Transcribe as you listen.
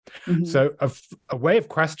Mm-hmm. So a way of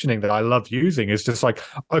questioning that I love using is just like,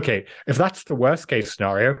 okay, if that's the worst case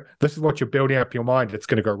scenario, this is what you're building up your mind. It's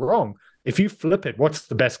going to go wrong. If you flip it, what's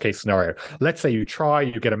the best case scenario? Let's say you try,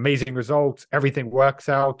 you get amazing results, everything works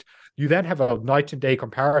out. You then have a night and day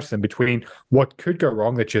comparison between what could go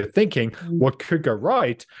wrong that you're thinking, what could go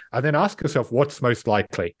right, and then ask yourself what's most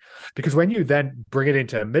likely. Because when you then bring it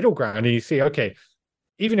into a middle ground and you see, okay,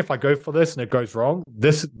 even if I go for this and it goes wrong,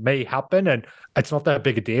 this may happen and it's not that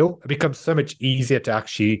big a deal. It becomes so much easier to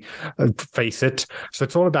actually face it. So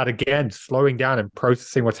it's all about, again, slowing down and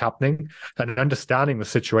processing what's happening and understanding the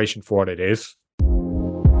situation for what it is.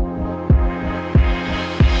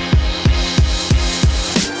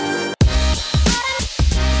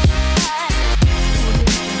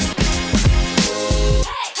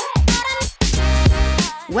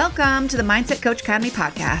 Welcome to the Mindset Coach Academy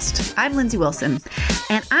podcast. I'm Lindsay Wilson,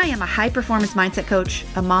 and I am a high-performance mindset coach,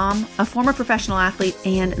 a mom, a former professional athlete,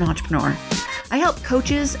 and an entrepreneur. I help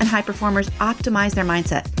coaches and high performers optimize their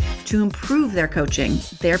mindset to improve their coaching,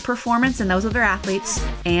 their performance, and those of their athletes,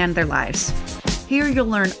 and their lives. Here you'll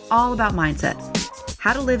learn all about mindset,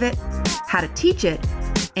 how to live it, how to teach it,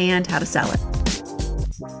 and how to sell it.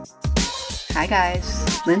 Hi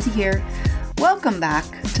guys, Lindsay here. Welcome back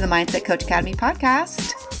to the Mindset Coach Academy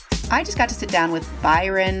podcast. I just got to sit down with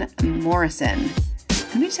Byron Morrison,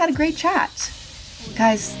 and we just had a great chat.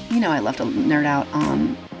 Guys, you know I love to nerd out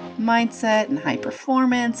on mindset and high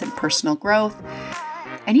performance and personal growth.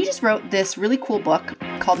 And he just wrote this really cool book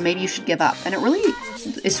called Maybe You Should Give Up. And it really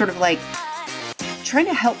is sort of like trying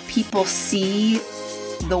to help people see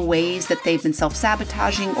the ways that they've been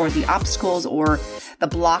self-sabotaging or the obstacles or the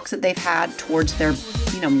blocks that they've had towards their,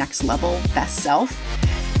 next level best self.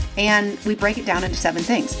 And we break it down into 7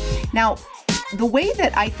 things. Now, the way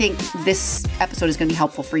that I think this episode is going to be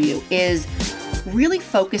helpful for you is really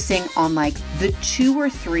focusing on like the 2 or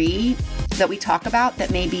 3 that we talk about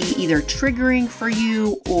that may be either triggering for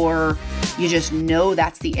you or you just know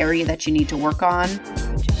that's the area that you need to work on.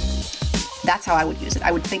 That's how I would use it.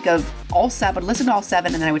 I would think of all 7, listen to all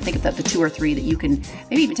 7, and then I would think of the 2 or 3 that you can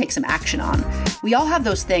maybe even take some action on. We all have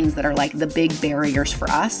those things that are like the big barriers for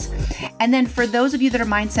us. And then for those of you that are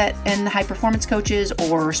mindset and high performance coaches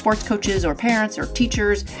or sports coaches or parents or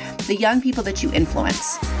teachers, the young people that you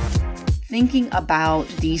influence, thinking about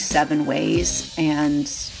these 7 ways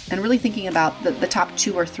and really thinking about the top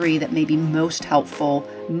 2 or 3 that may be most helpful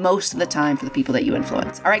most of the time for the people that you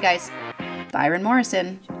influence. All right, guys, Byron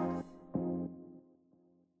Morrison.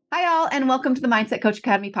 Hi, all, and welcome to the Mindset Coach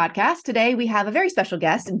Academy podcast. Today, we have a very special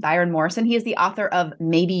guest, Byron Morrison. He is the author of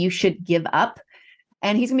Maybe You Should Give Up,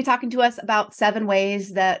 and he's going to be talking to us about 7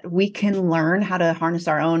 ways that we can learn how to harness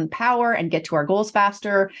our own power and get to our goals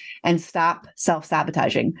faster and stop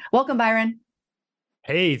self-sabotaging. Welcome, Byron.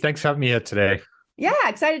 Hey, thanks for having me here today. Yeah,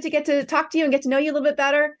 excited to get to talk to you and get to know you a little bit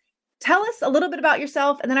better. Tell us a little bit about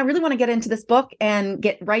yourself, and then I really want to get into this book and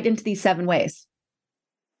get right into these 7 ways.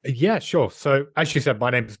 Yeah, sure. So as you said, my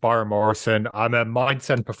name is Byron Morrison. I'm a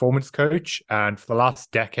mindset and performance coach. And for the last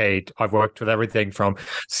decade, I've worked with everything from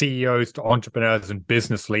CEOs to entrepreneurs and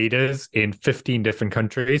business leaders in 15 different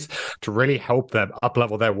countries to really help them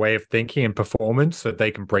up-level their way of thinking and performance so that they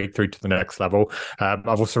can break through to the next level. I've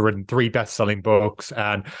also written 3 best-selling books,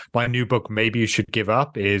 and my new book, Maybe You Should Give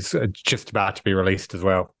Up, is just about to be released as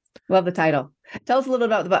well. Love the title. Tell us a little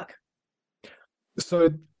bit about the book. So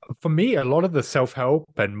for me, a lot of the self-help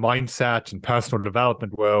and mindset and personal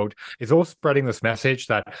development world is all spreading this message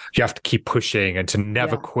that you have to keep pushing and to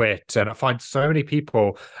never quit. And I find so many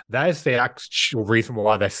people, that is the actual reason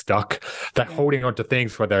why they're stuck. They're holding on to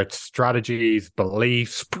things, whether it's strategies,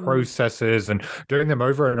 beliefs, processes, and doing them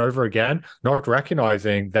over and over again, not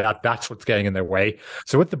recognizing that that's what's getting in their way.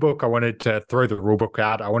 So with the book, I wanted to throw the rule book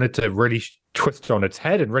out. I wanted to really twist it on its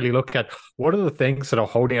head and really look at what are the things that are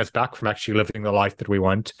holding us back from actually living the life that we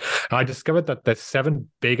want. And I discovered that there's 7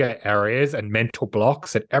 bigger areas and mental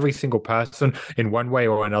blocks that every single person in one way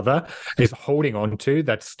or another is holding on to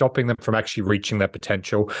that's stopping them from actually reaching their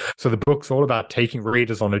potential. So the book's all about taking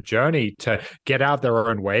readers on a journey to get out their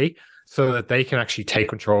own way so that they can actually take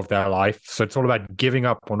control of their life. So it's all about giving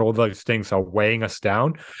up on all those things that are weighing us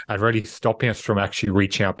down and really stopping us from actually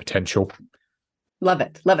reaching our potential. Love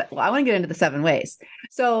it. Love it. Well, I want to get into the 7 ways.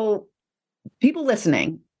 So people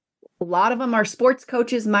listening, a lot of them are sports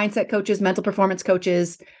coaches, mindset coaches, mental performance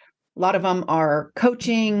coaches. A lot of them are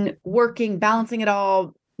coaching, working, balancing it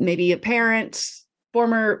all, maybe a parent,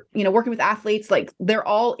 former, working with athletes. Like they're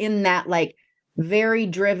all in that like very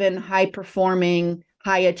driven, high performing,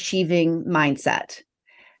 high achieving mindset.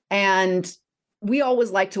 And we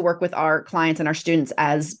always like to work with our clients and our students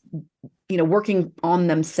as, working on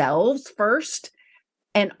themselves first.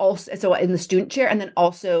 And also, so in the student chair, and then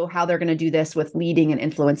also how they're going to do this with leading and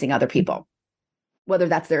influencing other people, whether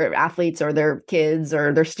that's their athletes or their kids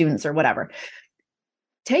or their students or whatever.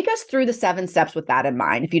 Take us through the 7 steps with that in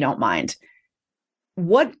mind, if you don't mind.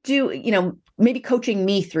 What do, maybe coaching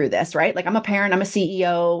me through this, right? Like I'm a parent, I'm a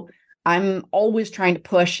CEO, I'm always trying to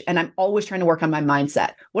push and I'm always trying to work on my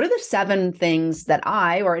mindset. What are the 7 things that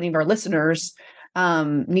I or any of our listeners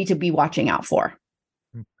need to be watching out for?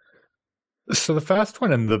 So the first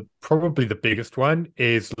one, and probably the biggest one,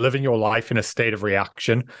 is living your life in a state of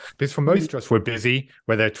reaction. Because for most of us, we're busy,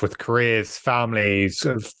 whether it's with careers, families,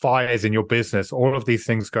 fires in your business, all of these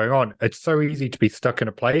things going on. It's so easy to be stuck in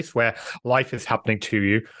a place where life is happening to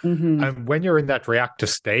you. Mm-hmm. And when you're in that reactive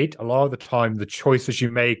state, a lot of the time, the choices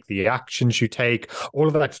you make, the actions you take, all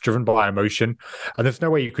of that's driven by emotion. And there's no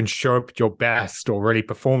way you can show up your best or really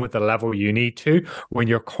perform at the level you need to when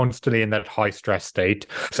you're constantly in that high stress state.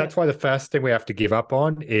 So that's why the first thing we have to give up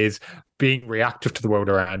on is being reactive to the world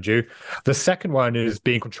around you. The second one is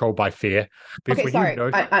being controlled by fear. Okay, sorry.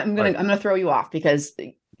 I'm gonna throw you off because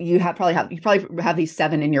you probably have these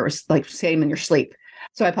 7 in your same in your sleep.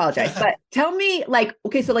 So I apologize. But tell me,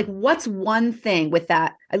 okay, so what's one thing with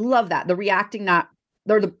that? I love that. The reacting,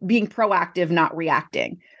 the being proactive, not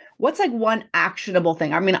reacting. What's one actionable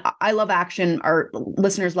thing? I mean, I love action. Our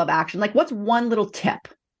listeners love action. What's one little tip?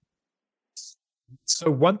 So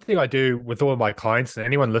one thing I do with all of my clients, and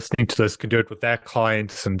anyone listening to this can do it with their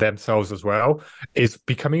clients and themselves as well, is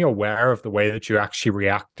becoming aware of the way that you actually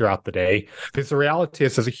react throughout the day. Because the reality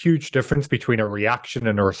is there's a huge difference between a reaction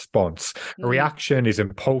and a response. A reaction is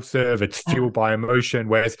impulsive, it's fueled by emotion,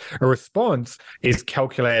 whereas a response is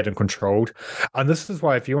calculated and controlled. And this is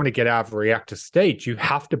why if you want to get out of a reactive state, you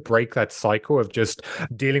have to break that cycle of just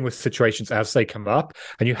dealing with situations as they come up,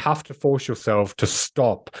 and you have to force yourself to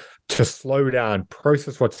stop, to slow down,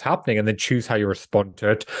 process what's happening, and then choose how you respond to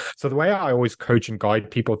it. So the way I always coach and guide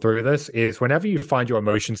people through this is whenever you find your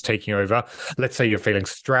emotions taking over, let's say you're feeling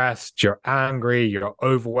stressed, you're angry, you're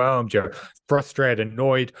overwhelmed, you're frustrated,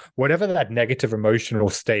 annoyed, whatever that negative emotional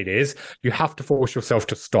state is, you have to force yourself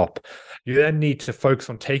to stop. You then need to focus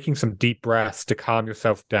on taking some deep breaths to calm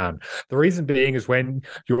yourself down. The reason being is when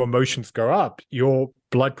your emotions go up, your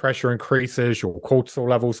blood pressure increases, your cortisol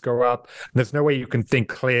levels go up. There's no way you can think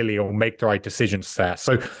clearly or make the right decisions there.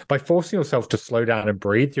 So by forcing yourself to slow down and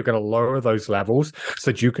breathe, you're going to lower those levels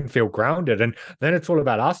so that you can feel grounded. And then it's all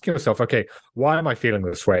about asking yourself, okay, why am I feeling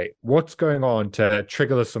this way? What's going on to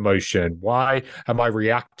trigger this emotion? Why am I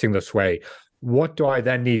reacting this way? What do I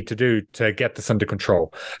then need to do to get this under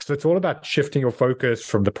control? So it's all about shifting your focus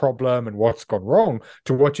from the problem and what's gone wrong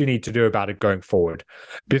to what you need to do about it going forward.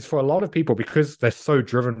 Because for a lot of people, because they're so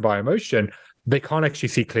driven by emotion, they can't actually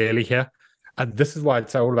see clearly here. And this is why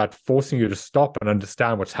it's all about forcing you to stop and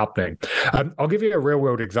understand what's happening. I'll give you a real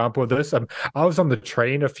world example of this. I was on the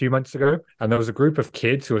train a few months ago, and there was a group of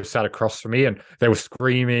kids who were sat across from me, and they were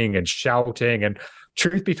screaming and shouting. And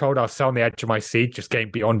truth be told, I was sat on the edge of my seat, just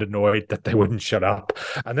getting beyond annoyed that they wouldn't shut up.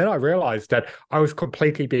 And then I realized that I was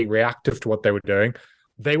completely being reactive to what they were doing.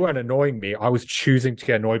 They weren't annoying me. I was choosing to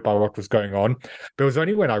get annoyed by what was going on. But it was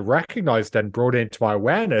only when I recognized and brought it into my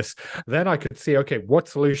awareness, then I could see, okay, what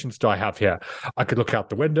solutions do I have here? I could look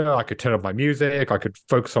out the window. I could turn up my music. I could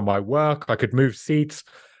focus on my work. I could move seats.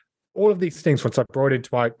 All of these things, once I brought into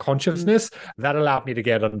my consciousness, that allowed me to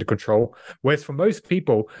get under control. Whereas for most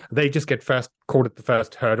people, they just get caught at the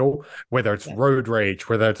first hurdle, whether it's road rage,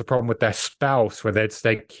 whether it's a problem with their spouse, whether it's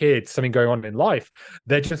their kids, something going on in life.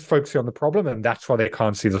 They're just focusing on the problem, and that's why they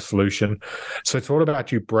can't see the solution. So it's all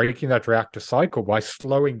about you breaking that reactive cycle by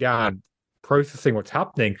slowing down, processing what's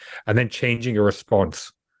happening, and then changing your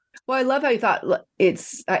response. Well, I love how you thought and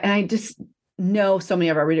I just know so many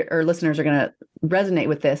of our listeners are going to resonate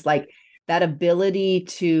with this, that ability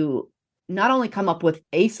to not only come up with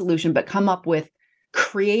a solution, but come up with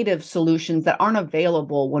creative solutions that aren't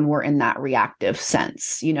available when we're in that reactive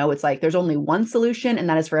sense. It's there's only one solution, and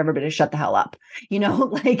that is for everybody to shut the hell up.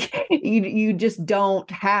 You just don't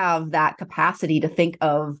have that capacity to think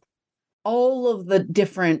of all of the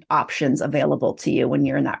different options available to you when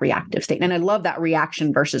you're in that reactive state. And I love that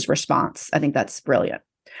reaction versus response. I think that's brilliant.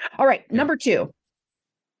 All right, number 2.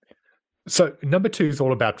 So number 2 is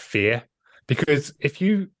all about fear, because if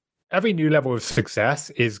you every new level of success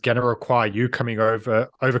is going to require you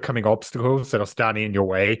overcoming obstacles that are standing in your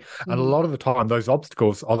way. And a lot of the time, those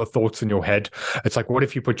obstacles are the thoughts in your head. It's like, what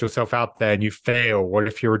if you put yourself out there and you fail? What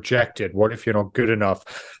if you're rejected? What if you're not good enough?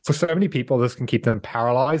 For so many people, this can keep them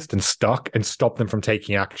paralyzed and stuck and stop them from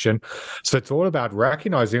taking action. So it's all about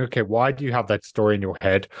recognizing, okay, why do you have that story in your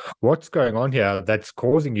head? What's going on here that's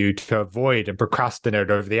causing you to avoid and procrastinate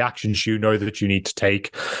over the actions you know that you need to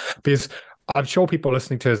take? Because I'm sure people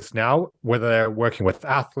listening to this now, whether they're working with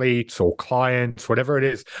athletes or clients, whatever it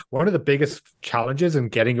is, one of the biggest challenges in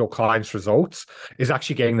getting your clients results is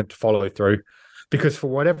actually getting them to follow through. Because for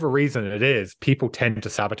whatever reason it is, people tend to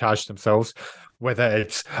sabotage themselves, whether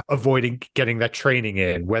it's avoiding getting their training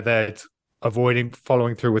in, whether it's avoiding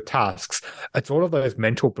following through with tasks. It's all of those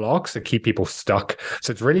mental blocks that keep people stuck. So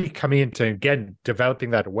it's really coming into, again, developing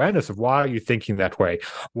that awareness of why are you thinking that way?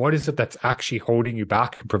 What is it that's actually holding you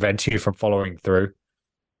back and preventing you from following through?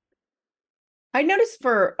 I noticed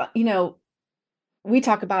we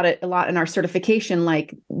talk about it a lot in our certification,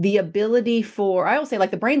 like the ability for, I always say, like,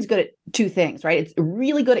 the brain's good at two things, right? It's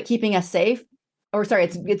really good at keeping us safe. Or sorry,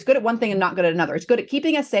 it's good at one thing and not good at another. It's good at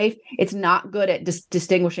keeping us safe. It's not good at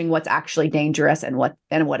distinguishing what's actually dangerous and what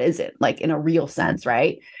isn't, like, in a real sense,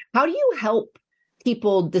 right? How do you help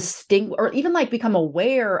people distinguish or even like become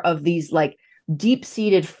aware of these like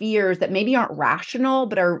deep-seated fears that maybe aren't rational,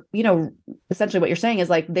 but are, essentially what you're saying is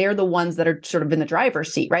like they're the ones that are sort of in the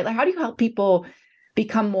driver's seat, right? Like, how do you help people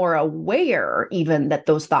become more aware even that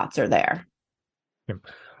those thoughts are there? Yeah.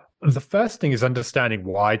 The first thing is understanding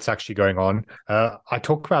why it's actually going on. I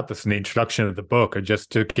talk about this in the introduction of the book, and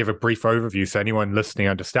just to give a brief overview so anyone listening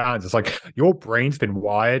understands, it's like your brain's been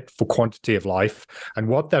wired for quantity of life. And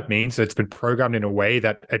what that means is it's been programmed in a way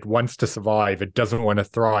that it wants to survive. It doesn't want to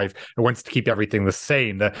thrive. It wants to keep everything the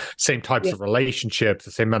same types of relationships,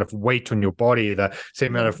 the same amount of weight on your body, the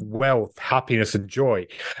same amount of wealth, happiness, and joy.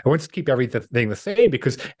 It wants to keep everything the same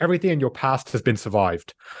because everything in your past has been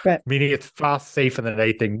survived, right? Meaning it's far safer than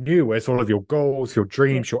anything new. Whereas all of your goals, your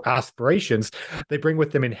dreams, your aspirations, they bring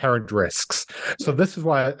with them inherent risks. So this is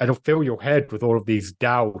why it'll fill your head with all of these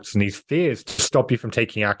doubts and these fears to stop you from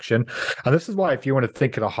taking action. And this is why, if you want to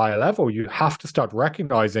think at a higher level, you have to start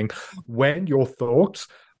recognizing when your thoughts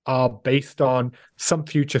are based on some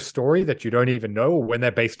future story that you don't even know, or when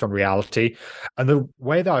they're based on reality. And the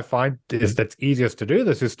way that I find is that's easiest to do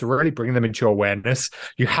this is to really bring them into awareness.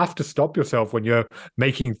 You have to stop yourself when you're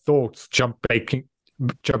making thoughts jump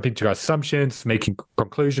into assumptions, making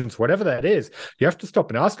conclusions, whatever that is. You have to stop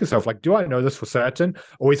and ask yourself, like, do I know this for certain?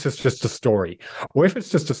 Or is this just a story? Or if it's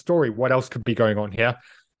just a story, what else could be going on here?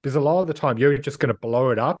 Because a lot of the time you're just going to blow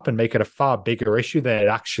it up and make it a far bigger issue than it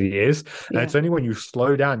actually is. And it's only when you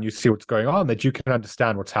slow down, you see what's going on, that you can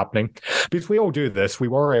understand what's happening. Because we all do this. We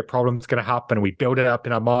worry a problem's going to happen. We build it up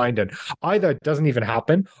in our mind, and either it doesn't even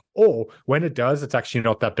happen, or when it does, it's actually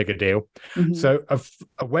not that big a deal. So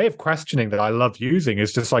a way of questioning that I love using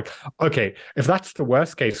is just like, okay, if that's the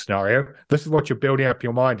worst case scenario, this is what you're building up in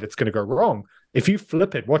your mind, it's going to go wrong. If you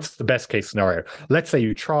flip it, what's the best case scenario? Let's say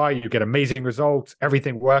you try, you get amazing results,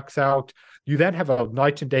 everything works out. You then have a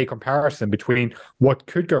night and day comparison between what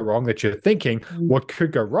could go wrong that you're thinking, what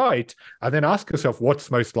could go right, and then ask yourself what's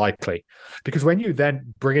most likely. Because when you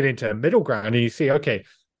then bring it into a middle ground and you see, okay,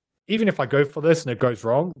 even if I go for this and it goes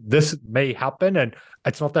wrong, this may happen and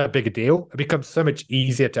it's not that big a deal. It becomes so much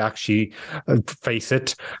easier to actually face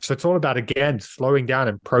it. So it's all about, again, slowing down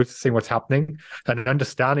and processing what's happening and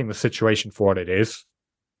understanding the situation for what it is.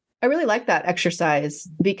 I really like that exercise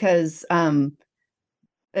because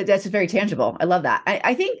that's very tangible. I love that.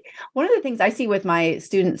 I think one of the things I see with my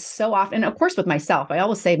students so often, and of course with myself, I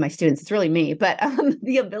always say my students, it's really me, but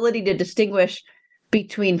the ability to distinguish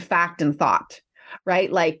between fact and thought, right?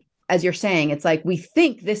 Like, as you're saying, it's like we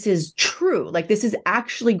think this is true, like this is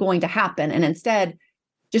actually going to happen. And instead,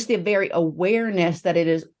 just the very awareness that it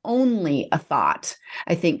is only a thought,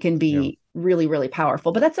 I think can be really, really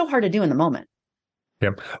powerful. But that's so hard to do in the moment.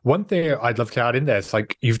 Yeah. One thing I'd love to add in there is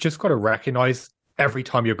like, you've just got to recognize every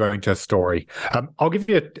time you're going to a story. I'll give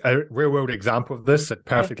you a real world example of this that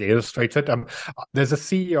perfectly illustrates it. There's a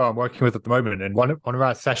CEO I'm working with at the moment, and one of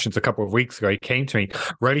our sessions a couple of weeks ago, he came to me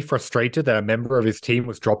really frustrated that a member of his team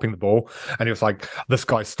was dropping the ball. And he was like, this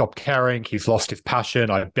guy stopped caring. He's lost his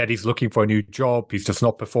passion. I bet he's looking for a new job. He's just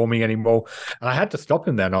not performing anymore. And I had to stop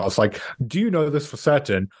him then. I was like, do you know this for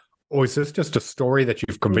certain? Or is this just a story that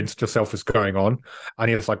you've convinced yourself is going on? And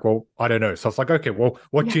he was like, well, I don't know. So I was like, okay, well,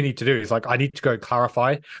 what do you need to do? He's like, I need to go and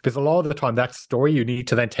clarify. Because a lot of the time, that story, you need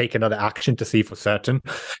to then take another action to see for certain.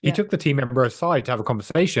 He took the team member aside to have a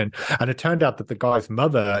conversation. And it turned out that the guy's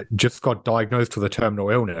mother just got diagnosed with a terminal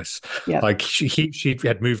illness. Like she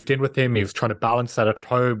had moved in with him. He was trying to balance that at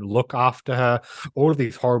home, look after her, all of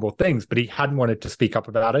these horrible things, but he hadn't wanted to speak up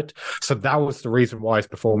about it. So that was the reason why his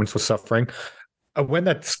performance was suffering. And when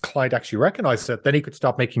that client actually recognized it, then he could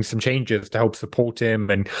start making some changes to help support him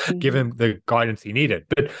and give him the guidance he needed.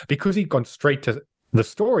 But because he'd gone straight to the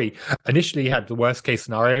story, initially he had the worst case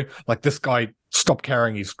scenario, like this guy stopped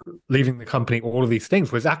caring, he's leaving the company, all of these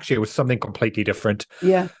things, was actually it was something completely different.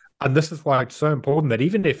 Yeah. And this is why it's so important that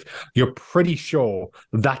even if you're pretty sure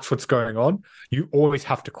that's what's going on, you always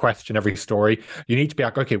have to question every story. You need to be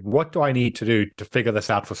like, okay, what do I need to do to figure this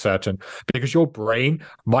out for certain? Because your brain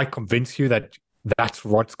might convince you that that's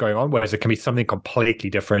what's going on, whereas it can be something completely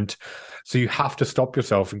different. So you have to stop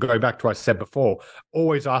yourself. And going back to what I said before,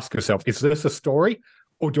 always ask yourself, is this a story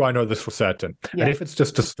or do I know this for certain? And if it's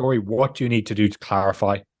just a story, what do you need to do to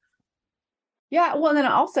clarify? Yeah. Well, then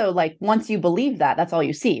also, like, once you believe that, that's all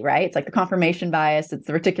you see, right? It's like the confirmation bias. It's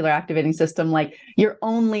the reticular activating system. Like, you're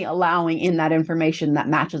only allowing in that information that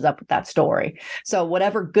matches up with that story. So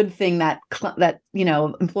whatever good thing that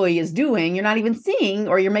employee is doing, you're not even seeing,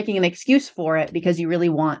 or you're making an excuse for it because you really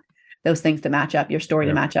want those things to match up, your story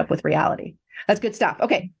to match up with reality. That's good stuff.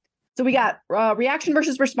 Okay. So we got reaction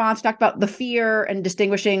versus response. Talk about the fear and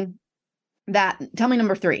distinguishing that. Tell me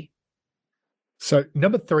number 3. So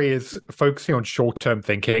number 3 is focusing on short-term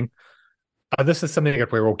thinking. And this is something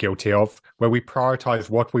that we're all guilty of, where we prioritize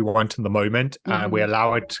what we want in the moment and we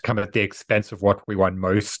allow it to come at the expense of what we want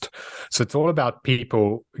most. So it's all about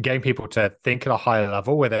getting people to think at a higher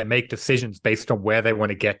level where they make decisions based on where they want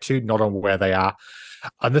to get to, not on where they are.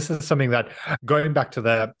 And this is something that, going back to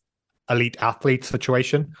the elite athlete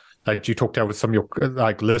situation that you talked about with some of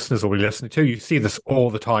your listeners or we listening to, you see this all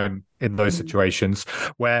the time in those situations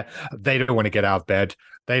where they don't want to get out of bed.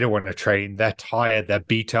 They don't want to train. They're tired. They're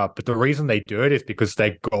beat up. But the reason they do it is because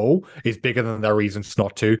their goal is bigger than their reasons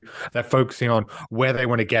not to. They're focusing on where they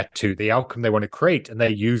want to get to, the outcome they want to create, and they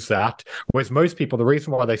use that. Whereas most people, the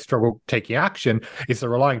reason why they struggle taking action is they're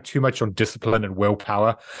relying too much on discipline and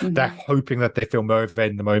willpower. They're hoping that they feel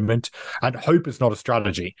motivated in the moment. And hope is not a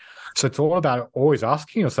strategy. So it's all about always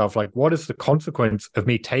asking yourself, like, what is the consequence of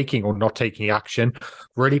me taking or not taking action?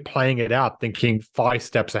 Really playing it out, thinking 5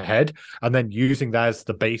 steps ahead, and then using that as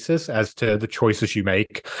the basis as to the choices you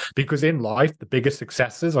make. Because in life, the biggest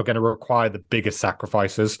successes are going to require the biggest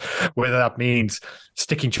sacrifices, whether that means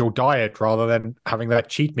sticking to your diet rather than having that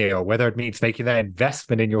cheat meal, whether it means making that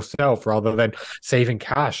investment in yourself rather than saving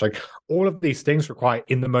cash. Like, all of these things require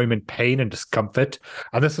in the moment pain and discomfort.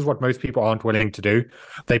 And this is what most people aren't willing to do.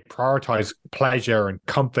 They prioritize pleasure and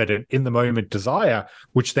comfort and in the moment desire,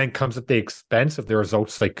 which then comes at the expense of the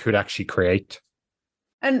results they could actually create.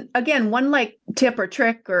 And again, one tip or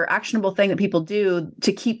trick or actionable thing that people do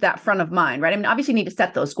to keep that front of mind, right? I mean, obviously you need to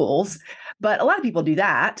set those goals, but a lot of people do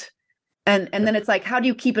that. And then it's like, how do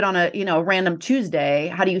you keep it on a random Tuesday?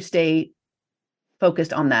 How do you stay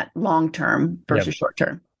focused on that long term versus short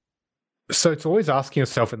term? So it's always asking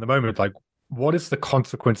yourself in the moment, like, what is the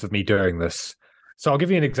consequence of me doing this? So I'll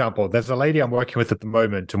give you an example. There's a lady I'm working with at the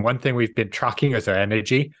moment, and one thing we've been tracking is her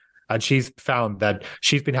energy. And she's found that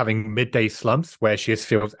she's been having midday slumps where she just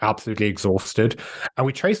feels absolutely exhausted. And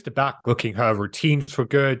we traced it back, looking, her routines were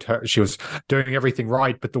good. She was doing everything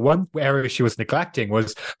right. But the one area she was neglecting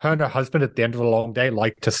was her and her husband at the end of a long day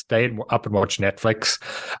like to stay up and watch Netflix.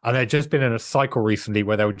 And they'd just been in a cycle recently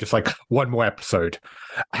where they were just like, one more episode.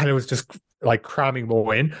 And it was just like cramming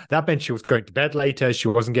more in. That meant she was going to bed later. She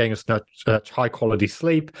wasn't getting as much high quality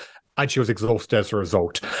sleep. And she was exhausted as a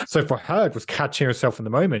result. So for her, it was catching herself in the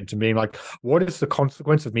moment and being like, what is the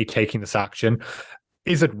consequence of me taking this action?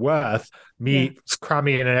 Is it worth me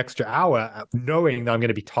cramming in an extra hour, knowing that I'm going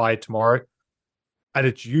to be tired tomorrow? And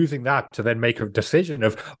it's using that to then make a decision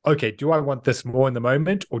of, okay, do I want this more in the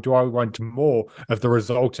moment, or do I want more of the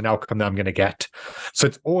result and outcome that I'm going to get? So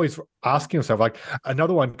it's always asking yourself, like,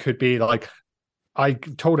 another one could be like, I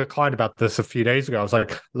told a client about this a few days ago. I was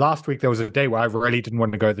like, last week there was a day where I really didn't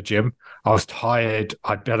want to go to the gym. I was tired.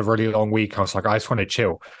 I'd had a really long week. I was like, I just want to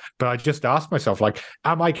chill. But I just asked myself, like,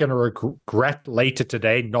 am I going to regret later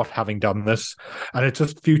today not having done this? And it's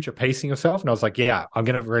just future pacing yourself. And I was like, yeah, I'm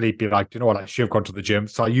going to really be like, you know what? I should have gone to the gym.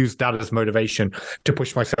 So I used that as motivation to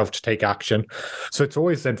push myself to take action. So it's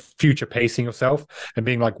always then future pacing yourself and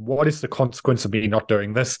being like, what is the consequence of me not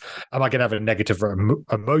doing this? Am I going to have a negative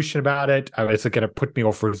emotion about it? Or is it going going to put me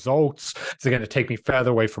off results? Is it going to take me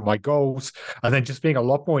further away from my goals? And then just being a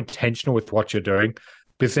lot more intentional with what you're doing.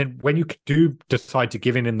 Because then when you do decide to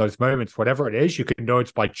give in those moments, whatever it is, you can know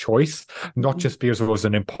it's by choice, not just because it was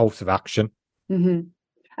an impulsive action. Mm-hmm.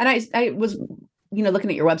 And I was, looking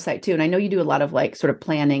at your website too, and I know you do a lot of like sort of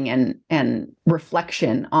planning and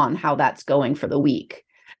reflection on how that's going for the week.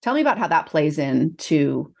 Tell me about how that plays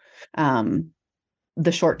into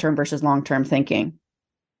the short-term versus long-term thinking.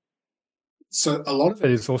 So a lot of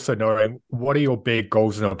it is also knowing what are your big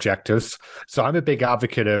goals and objectives. So I'm a big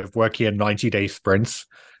advocate of working in 90-day sprints,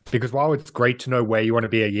 because while it's great to know where you want to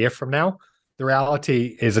be a year from now, the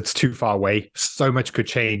reality is it's too far away. So much could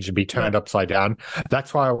change and be turned upside down.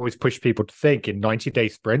 That's why I always push people to think in 90-day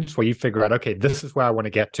sprints where you figure out, okay, this is where I want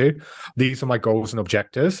to get to. These are my goals and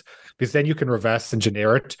objectives, because then you can reverse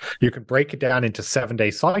engineer it. You can break it down into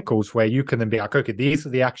 7-day cycles where you can then be like, okay, these are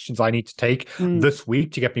the actions I need to take this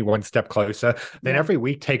week to get me one step closer. Then every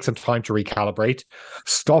week take some time to recalibrate,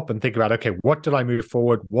 stop and think about, okay, what did I move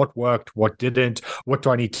forward? What worked? What didn't? What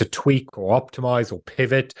do I need to tweak or optimize or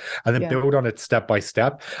pivot? And then build on it step by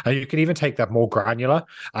step. And you can even take that more granular,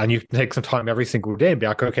 and you can take some time every single day and be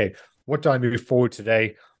like, okay, what do I move forward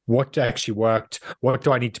today? What actually worked? What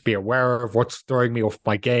do I need to be aware of? What's throwing me off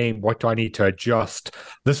my game? What do I need to adjust?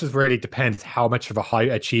 This is really depends how much of a high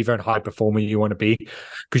achiever and high performer you want to be,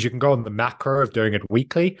 because you can go on the macro of doing it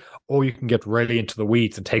weekly, or you can get really into the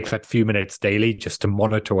weeds and take that few minutes daily just to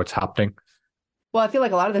monitor what's happening. Well, I feel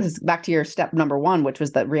like a lot of this is back to your step number 1, which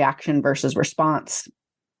was that reaction versus response.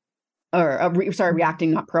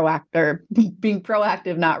 Reacting, not proactive, or being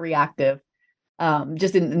proactive, not reactive,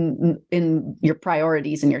 just in your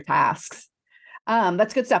priorities and your tasks.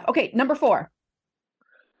 That's good stuff. Okay, number 4.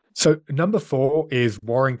 So number 4 is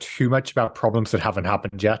worrying too much about problems that haven't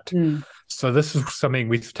happened yet. So this is something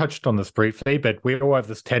we've touched on this briefly, but we all have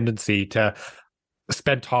this tendency to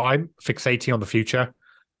spend time fixating on the future.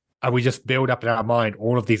 And we just build up in our mind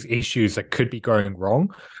all of these issues that could be going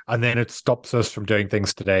wrong. And then it stops us from doing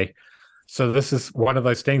things today. So this is one of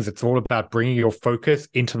those things. It's all about bringing your focus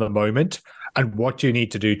into the moment and what you need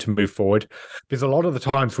to do to move forward. Because a lot of the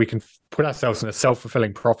times we can put ourselves in a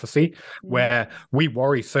self-fulfilling prophecy where we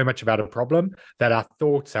worry so much about a problem that our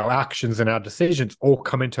thoughts, our actions, and our decisions all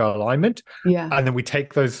come into alignment. And then we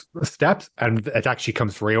take those steps and it actually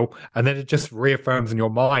comes real. And then it just reaffirms in your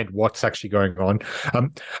mind what's actually going on.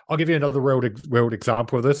 I'll give you another real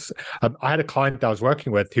example of this. I had a client that I was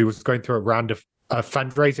working with who was going through a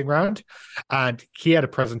fundraising round, and he had a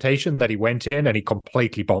presentation that he went in and he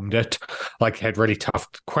completely bombed it. Like, he had really tough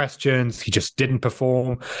questions, he just didn't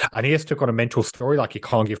perform, and he just took on a mental story like he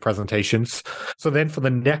can't give presentations. So then for the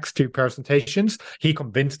next 2 presentations, he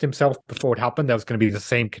convinced himself before it happened there was going to be the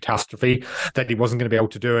same catastrophe, that he wasn't going to be able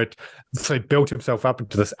to do it. So he built himself up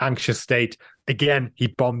into this anxious state. Again, he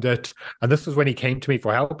bombed it. And this was when he came to me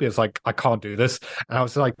for help. He was like, I can't do this. And I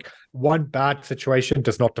was like, one bad situation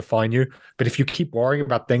does not define you. But if you keep worrying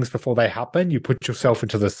about things before they happen, you put yourself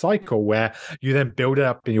into this cycle where you then build it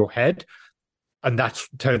up in your head, and that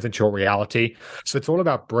turns into your reality. So it's all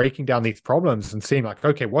about breaking down these problems and seeing like,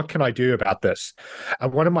 okay, what can I do about this?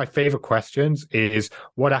 And one of my favorite questions is,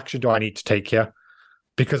 what action do I need to take here?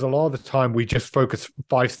 Because a lot of the time we just focus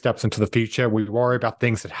 5 steps into the future. We worry about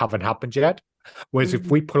things that haven't happened yet. Whereas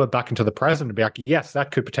if we pull it back into the present and be like, yes,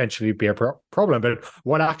 that could potentially be a problem, but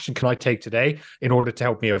what action can I take today in order to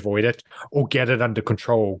help me avoid it or get it under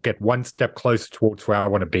control, get one step closer towards where I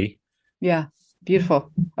want to be? Yeah,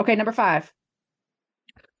 beautiful. Okay, number 5.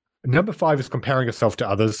 Number 5 is comparing yourself to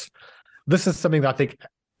others. This is something that I think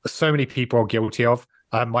so many people are guilty of.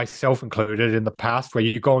 Myself included in the past, where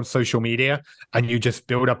you go on social media and you just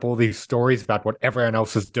build up all these stories about what everyone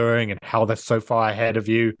else is doing and how they're so far ahead of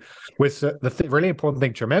you. With the really important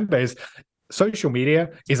thing to remember is social media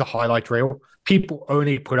is a highlight reel. People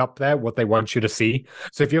only put up there what they want you to see.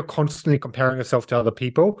 So if you're constantly comparing yourself to other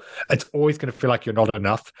people, it's always going to feel like you're not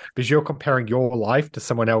enough, because you're comparing your life to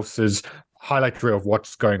someone else's highlight reel of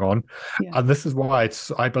what's going on. And this is why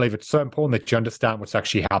I believe it's so important that you understand what's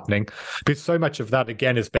actually happening, because so much of that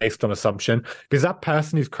again is based on assumption. Because that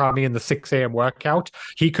person who's cramming in the 6 a.m. workout,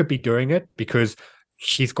 he could be doing it because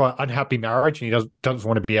he's got an unhappy marriage and he doesn't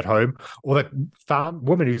want to be at home. Or that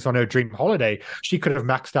woman who's on her dream holiday, she could have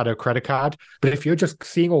maxed out her credit card. But if you're just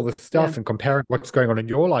seeing all this stuff and comparing what's going on in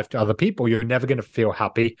your life to other people, you're never going to feel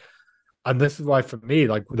happy. And this is why, for me,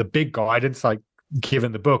 like the big guidance, like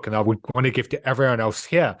given the book, and I would want to give to everyone else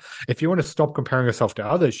here, if you want to stop comparing yourself to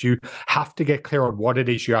others, you have to get clear on what it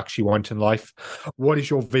is you actually want in life. What is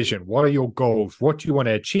your vision? What are your goals? What do you want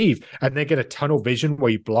to achieve? And then get a tunnel vision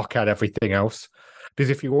where you block out everything else. Because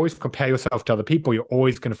if you always compare yourself to other people, you're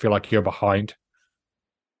always going to feel like you're behind.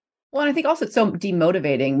 Well, and I think also it's so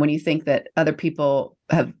demotivating when you think that other people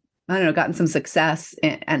have, I don't know, gotten some success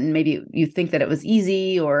and maybe you think that it was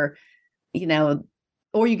easy or, you know,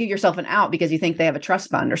 or you give yourself an out because you think they have a trust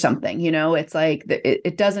fund or something, it's like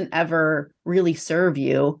it doesn't ever really serve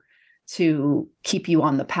you to keep you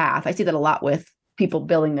on the path. I see that a lot with people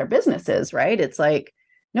building their businesses, right? It's like,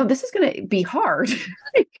 no, this is going to be hard.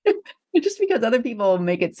 Just because other people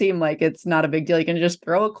make it seem like it's not a big deal. You can just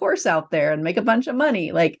throw a course out there and make a bunch of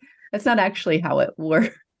money. Like that's not actually how it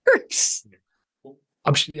works.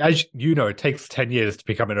 As you know, it takes 10 years to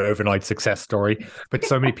become an overnight success story, but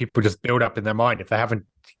so many people just build up in their mind if they haven't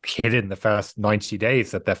hit in the first 90 days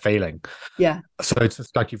that they're failing. Yeah. So it's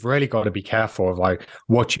just like you've really got to be careful of like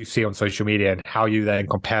what you see on social media and how you then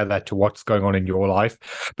compare that to what's going on in your life,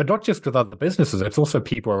 but not just with other businesses, it's also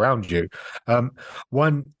people around you.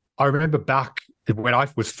 One, I remember back when I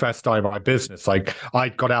was first starting my business, like I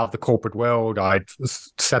got out of the corporate world, I'd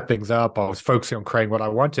set things up, I was focusing on creating what I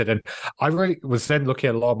wanted. And I really was then looking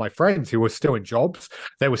at a lot of my friends who were still in jobs.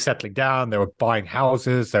 They were settling down, they were buying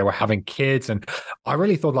houses, they were having kids. And I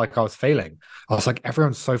really thought like I was failing. I was like,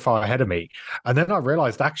 everyone's so far ahead of me. And then I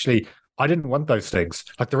realized actually, I didn't want those things.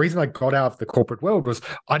 Like the reason I got out of the corporate world was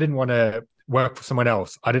I didn't want to work for someone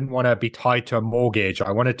else. I didn't want to be tied to a mortgage.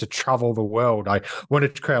 I wanted to travel the world. I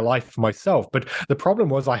wanted to create a life for myself. But the problem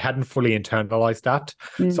was I hadn't fully internalized that.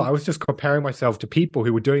 So I was just comparing myself to people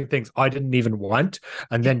who were doing things I didn't even want,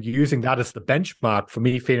 and then using that as the benchmark for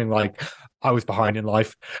me feeling like I was behind in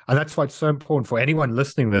life. And that's why it's so important for anyone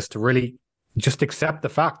listening to this to really just accept the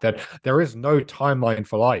fact that there is no timeline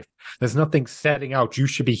for life. There's nothing setting out you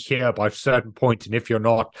should be here by a certain point, and if you're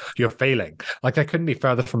not, you're failing. Like that couldn't be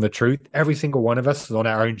further from the truth. Every single one of us is on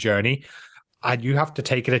our own journey, and you have to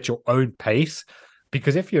take it at your own pace,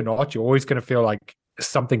 because if you're not, you're always going to feel like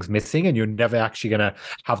something's missing and you're never actually going to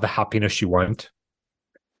have the happiness you want.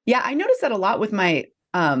 Yeah, I notice that a lot with my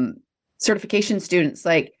certification students.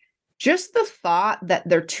 Like just the thought that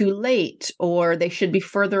they're too late or they should be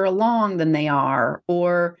further along than they are,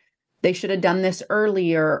 or they should have done this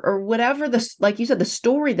earlier, or whatever like you said, the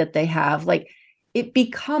story that they have, like it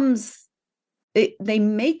becomes, they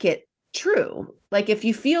make it true. Like if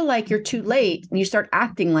you feel like you're too late and you start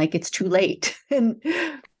acting like it's too late, and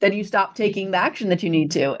then you stop taking the action that you need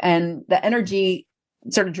to, and the energy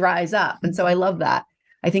sort of dries up. And so I love that.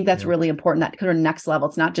 I think that's really important, that kind of next level.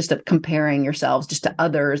 It's not just comparing yourselves just to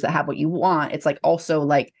others that have what you want. It's like also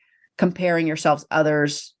like comparing yourselves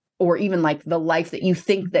others, or even like the life that you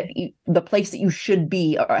think that the place that you should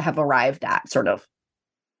be or have arrived at, sort of.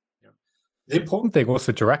 The important thing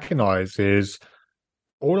also to recognize is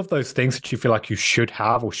all of those things that you feel like you should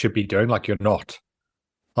have or should be doing, like you're not.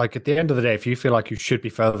 Like at the end of the day, if you feel like you should be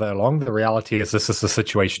further along, the reality is this is the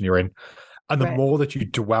situation you're in. And the more that you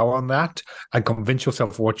dwell on that and convince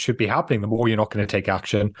yourself of what should be happening, the more you're not going to take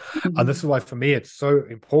action. And this is why, for me, it's so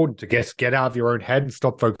important to get out of your own head and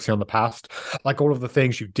stop focusing on the past. Like all of the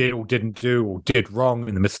things you did or didn't do or did wrong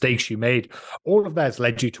and the mistakes you made, all of that has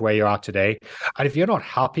led you to where you are today. And if you're not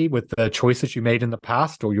happy with the choices you made in the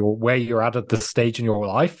past, or where you're at this stage in your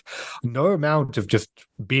life, no amount of just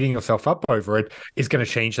beating yourself up over it is going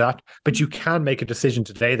to change that. But you can make a decision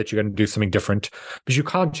today that you're going to do something different, because you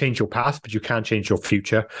can't change your past, but you can change your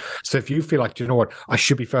future. So if you feel like, you know what, I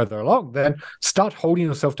should be further along, then start holding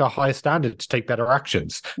yourself to a higher standard to take better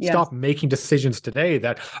actions. Start making decisions today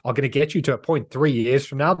that are going to get you to a point 3 years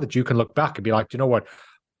from now that you can look back and be like, you know what,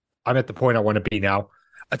 I'm at the point I want to be now.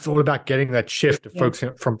 It's all about getting that shift of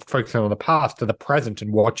focusing on the past to the present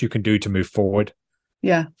and what you can do to move forward.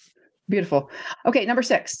 Yeah. Beautiful. Okay. Number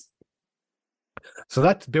 6. So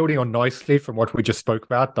that's building on nicely from what we just spoke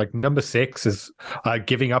about. Like number 6 is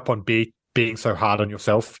giving up on being so hard on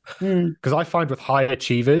yourself. Because I find with high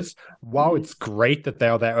achievers, while it's great that they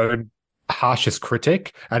are their own harshest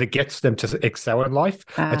critic and it gets them to excel in life,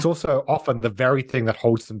 it's also often the very thing that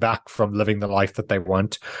holds them back from living the life that they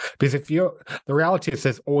want. Because the reality is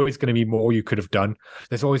there's always going to be more you could have done.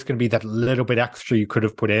 There's always going to be that little bit extra you could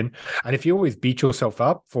have put in. And if you always beat yourself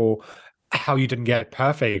up for how you didn't get it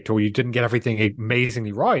perfect or you didn't get everything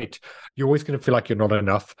amazingly right, you're always going to feel like you're not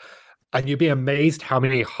enough. And you'd be amazed how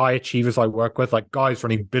many high achievers I work with, like guys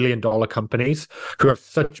running billion-dollar companies who have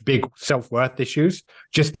such big self-worth issues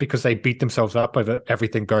just because they beat themselves up over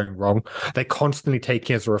everything going wrong. They constantly take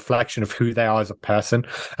it as a reflection of who they are as a person.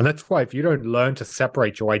 And that's why if you don't learn to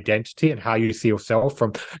separate your identity and how you see yourself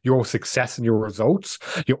from your success and your results,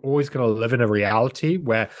 you're always going to live in a reality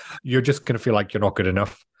where you're just going to feel like you're not good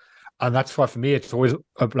enough. And that's why for me, it's always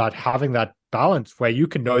about having that balance where you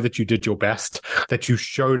can know that you did your best, that you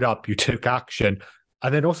showed up, you took action,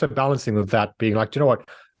 and then also balancing with that being like, you know what,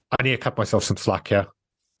 I need to cut myself some slack here.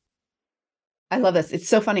 I love this. It's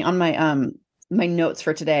so funny on my notes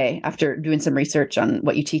for today, after doing some research on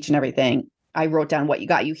what you teach and everything, I wrote down what you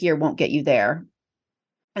got you here won't get you there.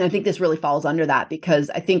 And I think this really falls under that, because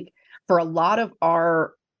I think for a lot of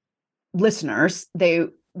our listeners, they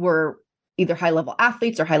were either high level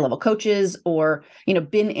athletes or high level coaches, or,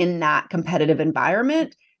 been in that competitive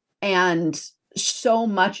environment. And so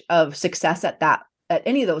much of success at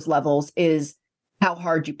any of those levels is how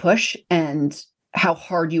hard you push and how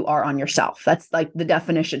hard you are on yourself. That's like the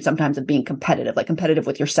definition sometimes of being competitive, like competitive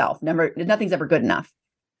with yourself. Nothing's ever good enough.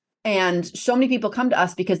 And so many people come to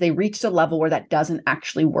us because they reached a level where that doesn't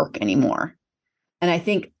actually work anymore. And I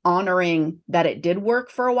think honoring that it did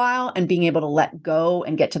work for a while and being able to let go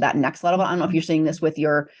and get to that next level. I don't know if you're seeing this with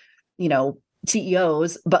your,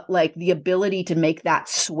 CEOs, but like the ability to make that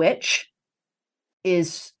switch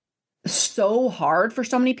is so hard for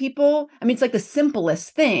so many people. I mean, it's like the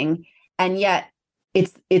simplest thing, and yet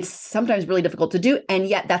it's sometimes really difficult to do. And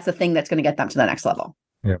yet that's the thing that's going to get them to the next level.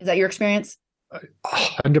 Yeah. Is that your experience?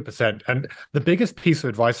 100%. And the biggest piece of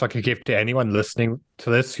advice I could give to anyone listening to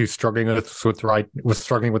this who's struggling with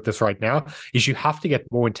this right now is you have to get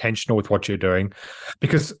more intentional with what you're doing.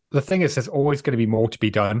 Because the thing is, there's always going to be more to be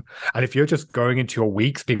done. And if you're just going into your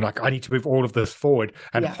weeks being like, I need to move all of this forward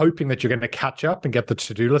and hoping that you're going to catch up and get the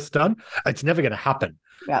to-do list done, it's never going to happen.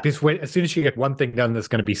 Yeah. Because as soon as you get one thing done, there's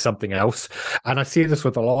going to be something else. And I see this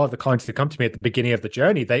with a lot of the clients that come to me at the beginning of the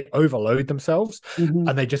journey. They overload themselves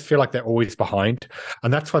and they just feel like they're always behind.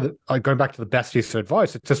 And that's why going back to the best piece of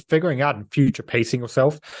advice, it's just figuring out and future pacing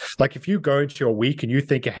yourself. Like if you go into your week and you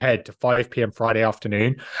think ahead to 5 p.m. Friday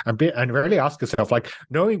afternoon and really ask yourself, like,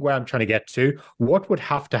 knowing where I'm trying to get to, what would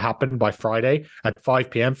have to happen by Friday at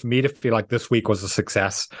 5 p.m. for me to feel like this week was a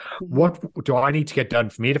success? What do I need to get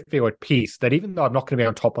done for me to feel at peace that even though I'm not going to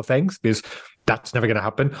be on top of things, because that's never going to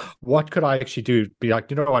happen, what could I actually do? Be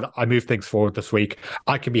like, you know what, I moved things forward this week.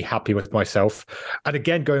 I can be happy with myself. And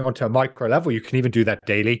again, going on to a micro level, you can even do that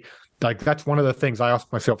daily. Like that's one of the things I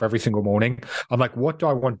ask myself every single morning. I'm like, what do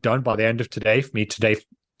I want done by the end of today for me today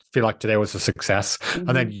feel like today was a success, and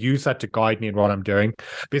then use that to guide me in what I'm doing,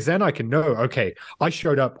 because then I can know, okay, I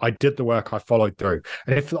showed up, I did the work, I followed through.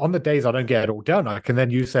 And if on the days I don't get it all done, I can then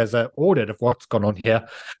use as an audit of what's gone on here.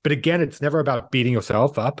 But again, it's never about beating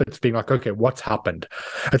yourself up. It's being like, okay, what's happened?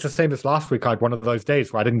 It's the same as last week. I had one of those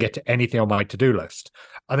days where I didn't get to anything on my to-do list.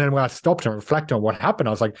 And then when I stopped and reflected on what happened,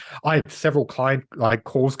 I was like, I had several client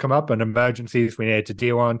calls come up and emergencies we needed to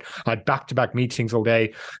deal on. I had back-to-back meetings all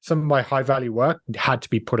day. Some of my high-value work had to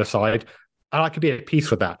be put aside, and I could be at peace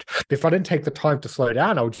with that. But if I didn't take the time to slow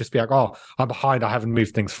down, I would just be like, oh, I'm behind, I haven't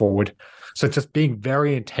moved things forward. So just being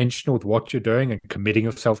very intentional with what you're doing and committing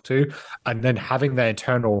yourself to, and then having that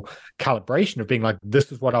internal calibration of being like,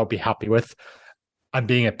 this is what I'll be happy with, and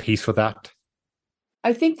being at peace with that.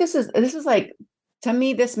 I think this is like, to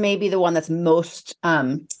me, this may be the one that's most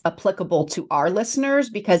applicable to our listeners,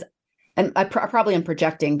 because, and I probably am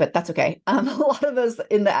projecting, but that's okay. A lot of us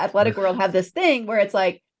in the athletic world have this thing where it's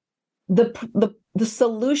like, the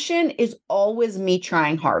solution is always me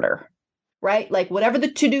trying harder, right? Like whatever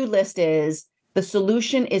the to-do list is, the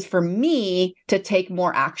solution is for me to take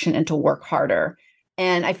more action and to work harder.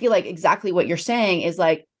 And I feel like exactly what you're saying is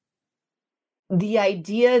like, the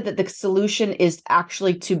idea that the solution is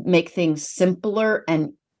actually to make things simpler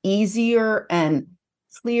and easier and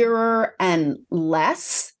clearer and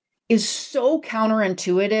less is so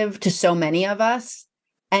counterintuitive to so many of us.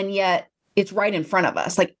 And yet it's right in front of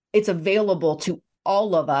us. Like it's available to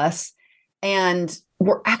all of us, and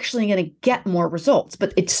we're actually going to get more results,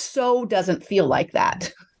 but it so doesn't feel like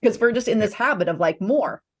that because we're just in this habit of like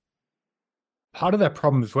more. Part of that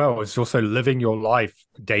problem as well is also living your life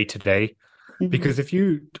day to day. Because if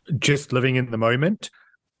you just living in the moment,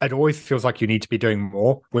 it always feels like you need to be doing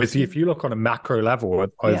more. Whereas if you look on a macro level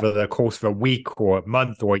over the course of a week or a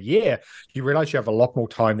month or a year, you realize you have a lot more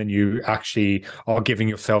time than you actually are giving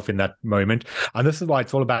yourself in that moment. And this is why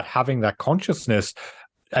it's all about having that consciousness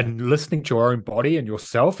and listening to your own body and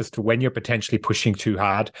yourself as to when you're potentially pushing too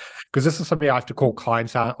hard. Because this is something I have to call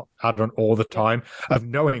clients out on all the time, of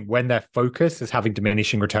knowing when their focus is having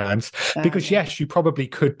diminishing returns. Because yes, you probably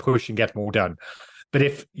could push and get more done. But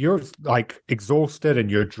if you're like exhausted and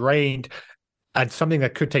you're drained, and something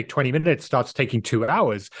that could take 20 minutes starts taking 2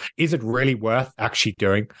 hours, is it really worth actually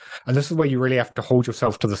doing? And this is where you really have to hold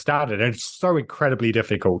yourself to the standard. And it's so incredibly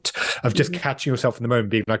difficult of just catching yourself in the moment,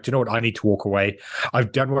 being like, do you know what? I need to walk away.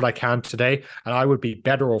 I've done what I can today, and I would be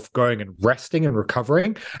better off going and resting and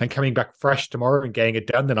recovering and coming back fresh tomorrow and getting it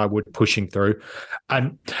done than I would pushing through.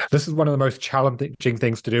 And this is one of the most challenging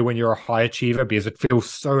things to do when you're a high achiever, because it feels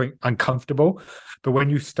so uncomfortable. But when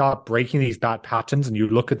you start breaking these bad patterns and you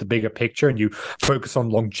look at the bigger picture and you focus on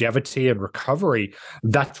longevity and recovery,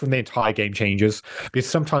 that's when the entire game changes. Because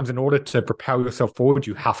sometimes in order to propel yourself forward,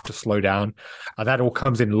 you have to slow down. And that all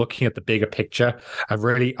comes in looking at the bigger picture and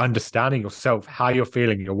really understanding yourself, how you're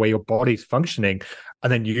feeling, the way your body's functioning,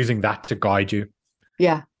 and then using that to guide you.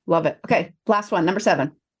 Yeah, love it. Okay, last one, number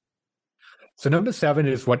 7. So number 7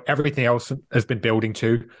 is what everything else has been building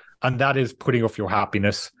to, and that is putting off your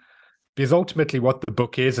happiness. Because ultimately what the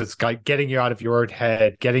book is like getting you out of your own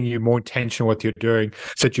head, getting you more intentional what you're doing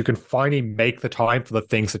so that you can finally make the time for the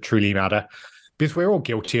things that truly matter. Because we're all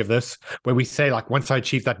guilty of this, where we say, like, once I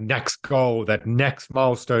achieve that next goal, that next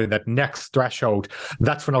milestone, that next threshold,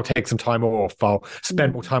 that's when I'll take some time off. I'll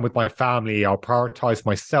spend more time with my family. I'll prioritize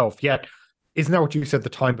myself. Yet, isn't that what you said the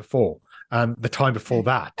time before? And the time before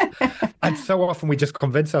that. And so often we just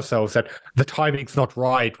convince ourselves that the timing's not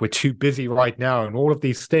right. We're too busy right now and all of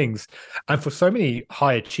these things. And for so many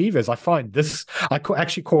high achievers, I find this,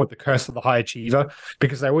 actually call it the curse of the high achiever,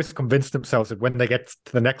 because they always convince themselves that when they get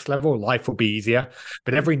to the next level, life will be easier.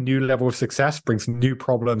 But every new level of success brings new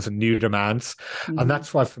problems and new demands. And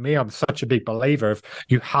that's why for me, I'm such a big believer of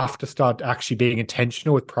you have to start actually being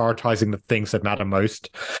intentional with prioritizing the things that matter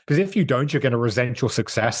most. Because if you don't, you're going to resent your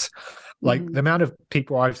success. Like the amount of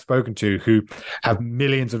people I've spoken to who have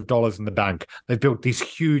millions of dollars in the bank, they've built these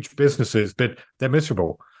huge businesses, but they're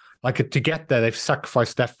miserable. Like to get there, they've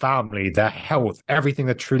sacrificed their family, their health, everything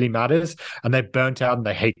that truly matters, and they're burnt out and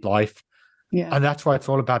they hate life. Yeah. And that's why it's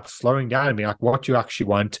all about slowing down and being like, what do you actually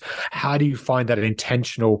want? How do you find that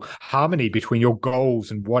intentional harmony between your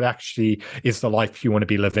goals and what actually is the life you want to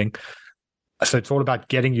be living? So it's all about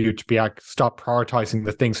getting you to be like, start prioritizing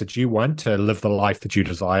the things that you want to live the life that you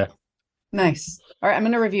desire. Nice. All right, I'm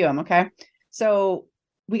going to review them. Okay. So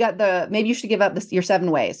we got maybe you should give up your 7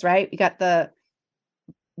 ways, right? We got the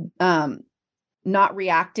not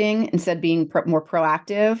reacting, instead being more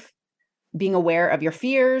proactive, being aware of your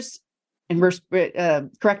fears, and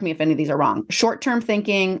correct me if any of these are wrong. Short-term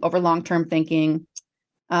thinking over long-term thinking,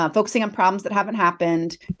 focusing on problems that haven't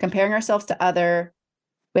happened, comparing ourselves to other.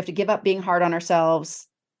 We have to give up being hard on ourselves,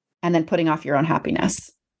 and then putting off your own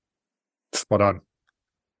happiness. Spot on.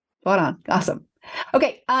 Spot on. Awesome.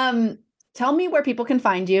 Okay. Tell me where people can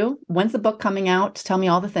find you. When's the book coming out? Tell me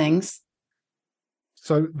all the things.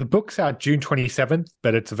 So the book's out June 27th,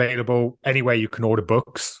 but it's available anywhere you can order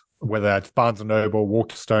books, whether it's Barnes & Noble,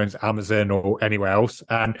 Waterstones, Amazon, or anywhere else.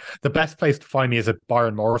 And the best place to find me is at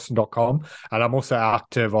byronmorrison.com. And I'm also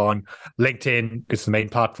active on LinkedIn, it's the main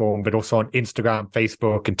platform, but also on Instagram,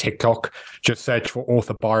 Facebook, and TikTok. Just search for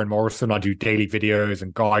author Byron Morrison. I do daily videos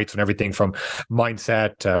and guides and everything from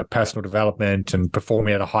mindset to personal development and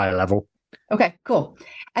performing at a higher level. Okay, cool.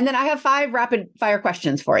 And then I have 5 rapid fire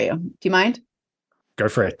questions for you. Do you mind? Go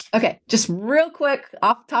for it. Okay, just real quick,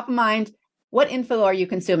 off the top of mind, what info are you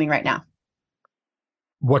consuming right now?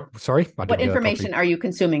 Sorry? What information are you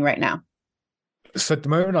consuming right now? So at the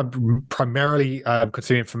moment, I'm primarily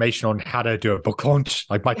consuming information on how to do a book launch.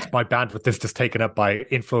 Like my bandwidth is just taken up by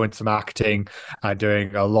influencer marketing,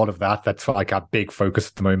 doing a lot of that. That's like our big focus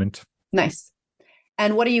at the moment. Nice.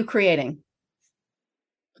 And what are you creating?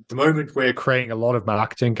 At the moment, we're creating a lot of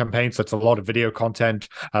marketing campaigns. So it's a lot of video content.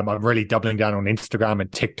 I'm really doubling down on Instagram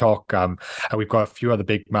and TikTok. And we've got a few other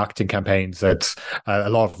big marketing campaigns. That's a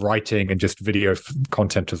lot of writing and just video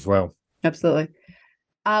content as well. Absolutely.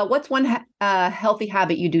 What's one healthy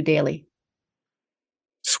habit you do daily?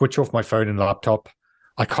 Switch off my phone and laptop.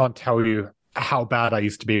 I can't tell you how bad I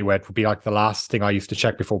used to be, where it would be like the last thing I used to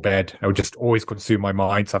check before bed. I would just always consume my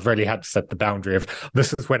mind. So I've really had to set the boundary of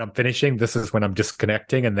this is when I'm finishing, this is when I'm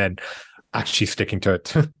disconnecting, and then actually sticking to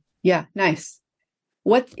it. Yeah, nice.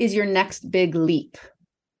 What is your next big leap?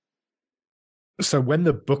 So when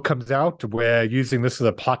the book comes out, we're using this as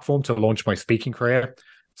a platform to launch my speaking career.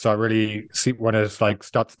 So I really want to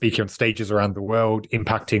start speaking on stages around the world,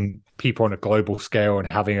 impacting people on a global scale and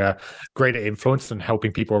having a greater influence and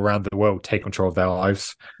helping people around the world take control of their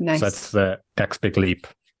lives. Nice. So that's the next big leap.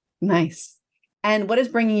 Nice. And what is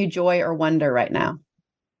bringing you joy or wonder right now?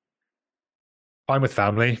 I'm with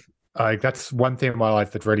family. That's one thing in my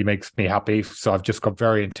life that really makes me happy. So I've just got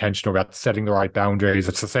very intentional about setting the right boundaries.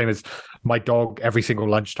 It's the same as my dog. Every single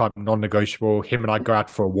lunchtime, non-negotiable. Him and I go out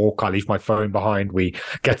for a walk. I leave my phone behind. We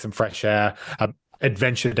get some fresh air.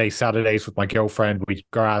 Adventure day Saturdays with my girlfriend. We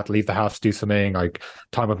go out, leave the house, do something. Like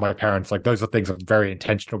time with my parents. Like those are things I'm very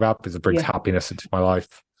intentional about because it brings happiness into my life.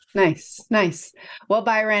 Nice, nice. Well,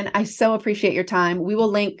 Byron, I so appreciate your time. We will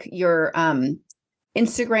link your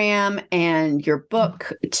Instagram and your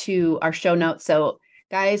book to our show notes. So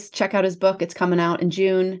Guys, check out his book. It's coming out in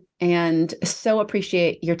June, and so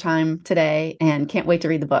appreciate your time today and can't wait to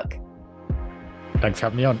read the book. Thanks for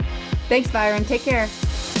having me on. Thanks, Byron. Take care.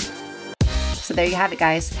 So there you have it,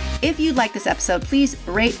 guys. If you like this episode, please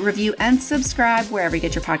rate, review, and subscribe wherever you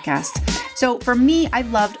get your podcasts. So for me, I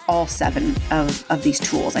loved all 7 of these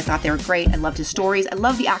tools. I thought they were great. I loved his stories. I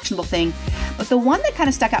love the actionable thing. But the one that kind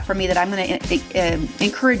of stuck out for me that I'm going to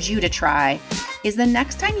encourage you to try is the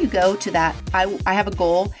next time you go to that, I have a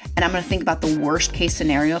goal and I'm going to think about the worst case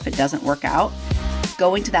scenario if it doesn't work out.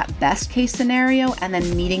 Going to that best case scenario and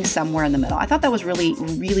then meeting somewhere in the middle. I thought that was really,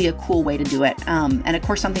 really a cool way to do it. And of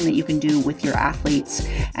course, something that you can do with your athletes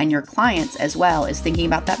and your clients as well is thinking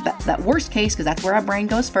about that worst case, because that's where our brain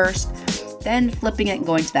goes first, then flipping it and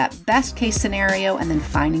going to that best case scenario and then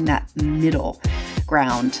finding that middle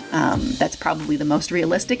ground. That's probably the most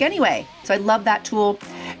realistic anyway. So I love that tool.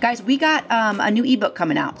 Guys, we got a new ebook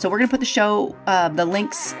coming out. So we're going to put the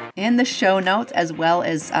links in the show notes as well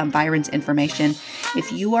as Byron's information.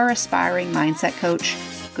 If you are an aspiring mindset coach,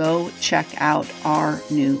 go check out our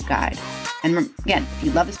new guide. And again, if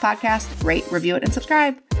you love this podcast, rate, review it, and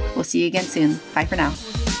subscribe. We'll see you again soon. Bye for now.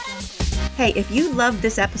 Hey, if you loved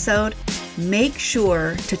this episode, make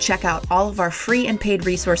sure to check out all of our free and paid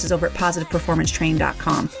resources over at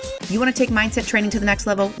positiveperformancetraining.com. You want to take mindset training to the next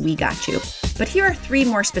level? We got you. But here are 3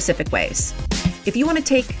 more specific ways. If you want to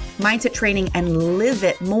take mindset training and live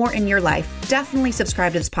it more in your life, definitely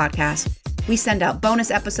subscribe to this podcast. We send out bonus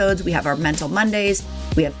episodes. We have our Mental Mondays.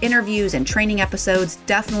 We have interviews and training episodes.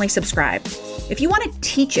 Definitely subscribe. If you want to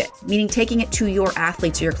teach it, meaning taking it to your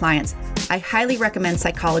athletes or your clients, I highly recommend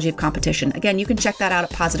Psychology of Competition. Again, you can check that out at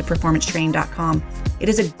positiveperformancetraining.com. It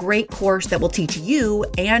is a great course that will teach you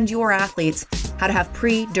and your athletes how to have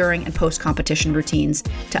pre, during, and post-competition routines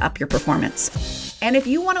to up your performance. And if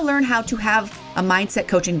you want to learn how to have a mindset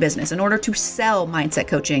coaching business in order to sell mindset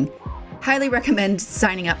coaching, highly recommend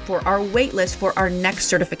signing up for our waitlist for our next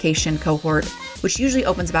certification cohort, which usually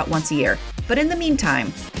opens about once a year. But in the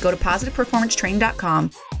meantime, go to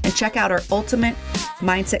positiveperformancetraining.com and check out our ultimate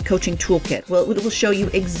mindset coaching toolkit. Well, it will show you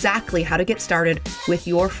exactly how to get started with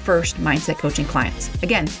your first mindset coaching clients.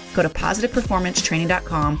 Again, go to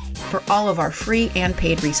positiveperformancetraining.com for all of our free and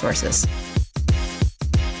paid resources.